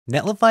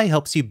Netlify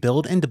helps you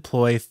build and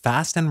deploy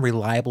fast and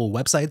reliable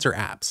websites or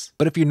apps.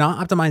 But if you're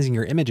not optimizing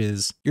your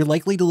images, you're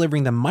likely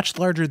delivering them much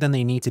larger than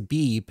they need to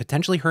be,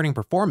 potentially hurting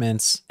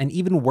performance, and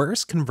even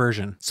worse,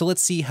 conversion. So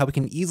let's see how we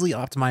can easily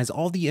optimize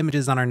all the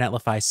images on our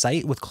Netlify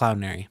site with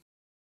Cloudinary.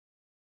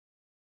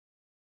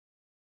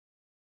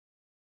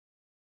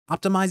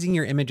 Optimizing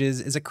your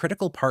images is a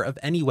critical part of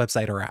any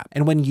website or app.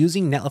 And when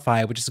using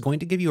Netlify, which is going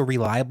to give you a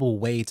reliable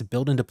way to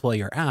build and deploy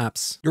your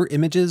apps, your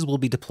images will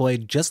be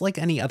deployed just like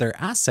any other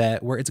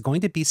asset where it's going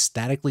to be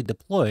statically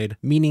deployed,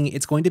 meaning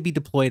it's going to be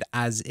deployed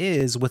as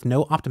is with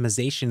no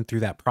optimization through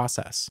that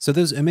process. So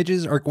those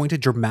images are going to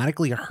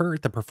dramatically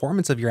hurt the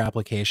performance of your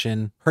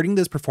application, hurting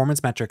those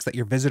performance metrics that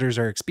your visitors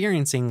are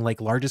experiencing,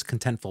 like Largest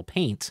Contenful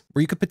Paint,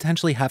 where you could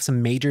potentially have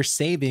some major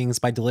savings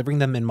by delivering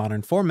them in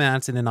modern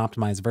formats in an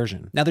optimized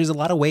version. Now, there's a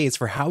lot of ways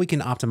for how we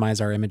can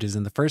optimize our images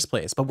in the first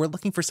place, but we're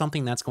looking for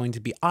something that's going to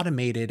be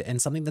automated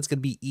and something that's going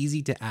to be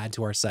easy to add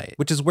to our site,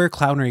 which is where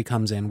Cloudinary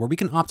comes in, where we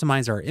can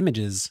optimize our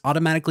images,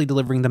 automatically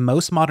delivering the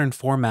most modern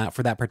format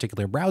for that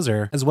particular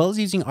browser, as well as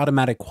using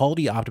automatic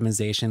quality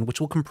optimization,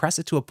 which will compress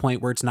it to a point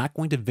where it's not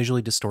going to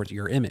visually distort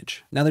your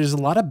image. Now, there's a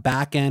lot of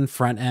back-end,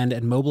 front-end,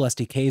 and mobile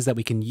SDKs that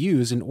we can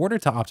use in order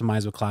to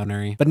optimize with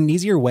Cloudinary, but an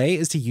easier way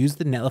is to use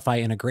the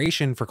Netlify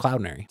integration for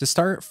Cloudinary. To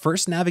start,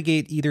 first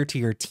navigate either to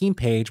your team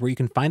page where you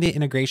can find the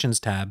integrations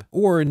tab,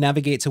 or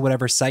navigate to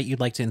whatever site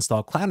you'd like to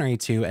install Cloudinary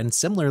to, and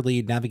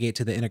similarly navigate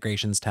to the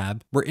integrations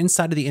tab, where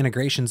inside of the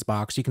integrations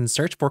box you can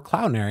search for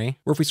Cloudinary,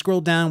 where if we scroll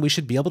down we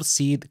should be able to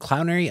see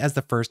Cloudinary as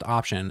the first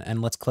option,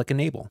 and let's click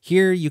enable.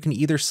 Here you can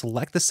either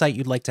select the site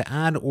you'd like to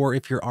add, or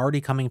if you're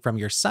already coming from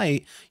your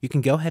site, you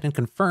can go ahead and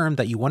confirm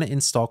that you want to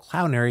install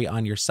Cloudinary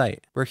on your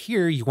site, where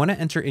here you want to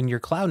enter in your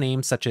cloud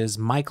name such as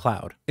my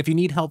cloud. If you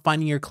need help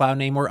finding your cloud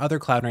name or other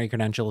Cloudinary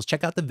credentials,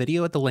 check out the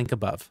video at the link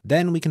above.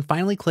 Then we can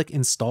finally click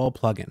install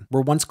plugin,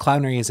 where once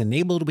Cloudinary is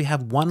enabled, we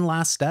have one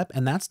last step,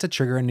 and that's to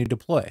trigger a new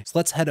deploy. So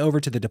let's head over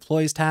to the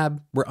deploys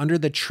tab, where under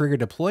the trigger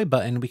deploy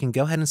button, we can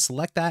go ahead and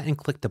select that and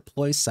click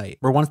deploy site,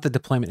 where once the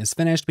deployment is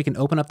finished, we can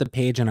open up the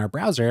page in our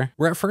browser,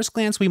 where at first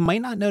glance, we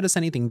might not notice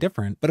anything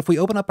different, but if we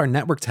open up our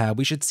network tab,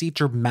 we should see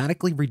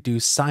dramatically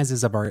reduced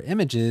sizes of our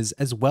images,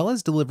 as well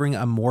as delivering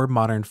a more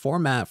modern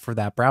format for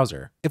that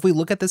browser. If we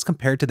look at this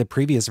compared to the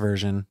previous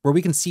version, where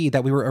we can see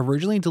that we were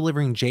originally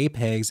delivering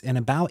JPEGs in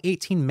about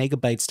 18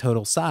 megabytes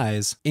total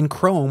size, in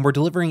Chrome, we're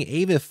delivering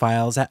AVIF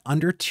files at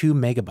under 2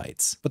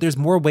 megabytes. But there's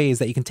more ways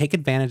that you can take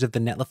advantage of the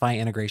Netlify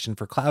integration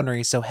for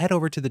Cloudinary, so head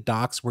over to the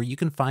docs where you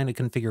can find the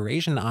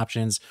configuration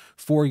options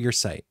for your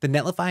site. The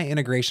Netlify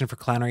integration for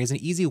Cloudinary is an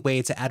easy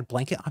way to add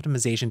blanket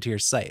optimization to your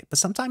site, but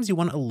sometimes you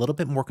want a little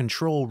bit more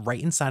control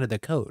right inside of the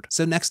code.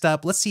 So next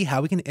up, let's see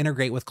how we can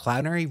integrate with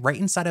Cloudinary right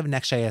inside of a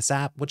Next.js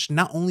app, which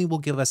not only will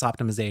give us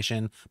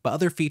optimization, but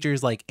other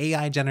features like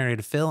AI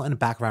generated fill and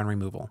background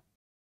removal.